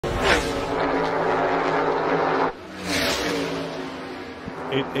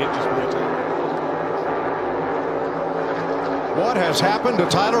It just really tough. What has happened to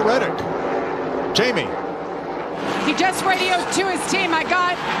Tyler Reddick? Jamie. He just radioed to his team. I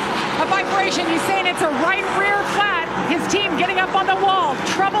got a vibration. He's saying it's a right rear flat. His team getting up on the wall.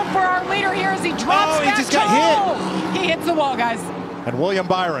 Trouble for our leader here as he drops he back. just got hit. He hits the wall, guys. And William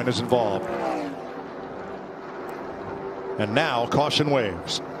Byron is involved. And now caution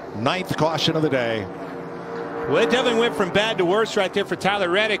waves. 9th caution of the day. Well, it definitely went from bad to worse right there for Tyler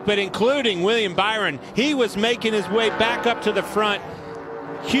Reddick, but including William Byron. He was making his way back up to the front.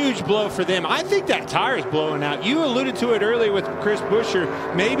 Huge blow for them. I think that tire's blowing out. You alluded to it earlier with Chris Buescher.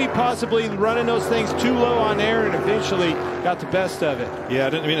 Maybe possibly running those things too low on air and eventually got the best of it. Yeah, I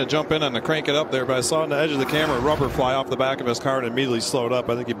didn't mean to jump in on the crank it up there, but I saw on the edge of the camera rubber fly off the back of his car and immediately slowed up.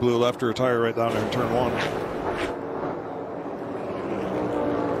 I think he blew a left rear tire right down there in turn 1.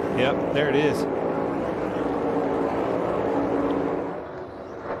 Yep, there it is.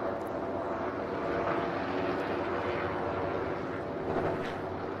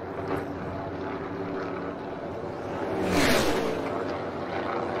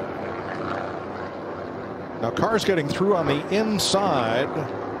 Now cars getting through on the inside.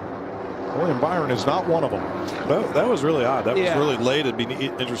 William Byron is not one of them. That was really odd. That was Yeah. really late. It'd be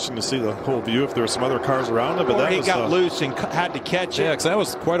interesting to see the whole view if there were some other cars around him. But Or that he was, got loose and had to catch it. Yeah, because that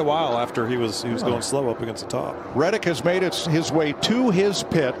was quite a while after he was going slow up against the top. Reddick has made his way to his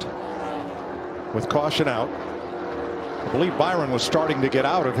pit with caution out. I believe Byron was starting to get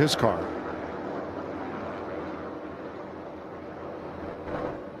out of his car.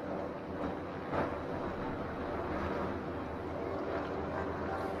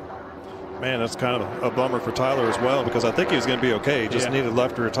 Man, that's kind of a bummer for Tyler as well, because I think he was going to be okay. He just needed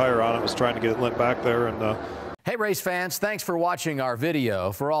left rear tire on it, was trying to get it limp back there. And Hey, race fans, thanks for watching our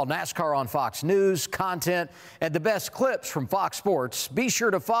video. For all NASCAR on Fox news, content, and the best clips from Fox Sports, be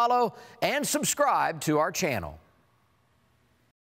sure to follow and subscribe to our channel.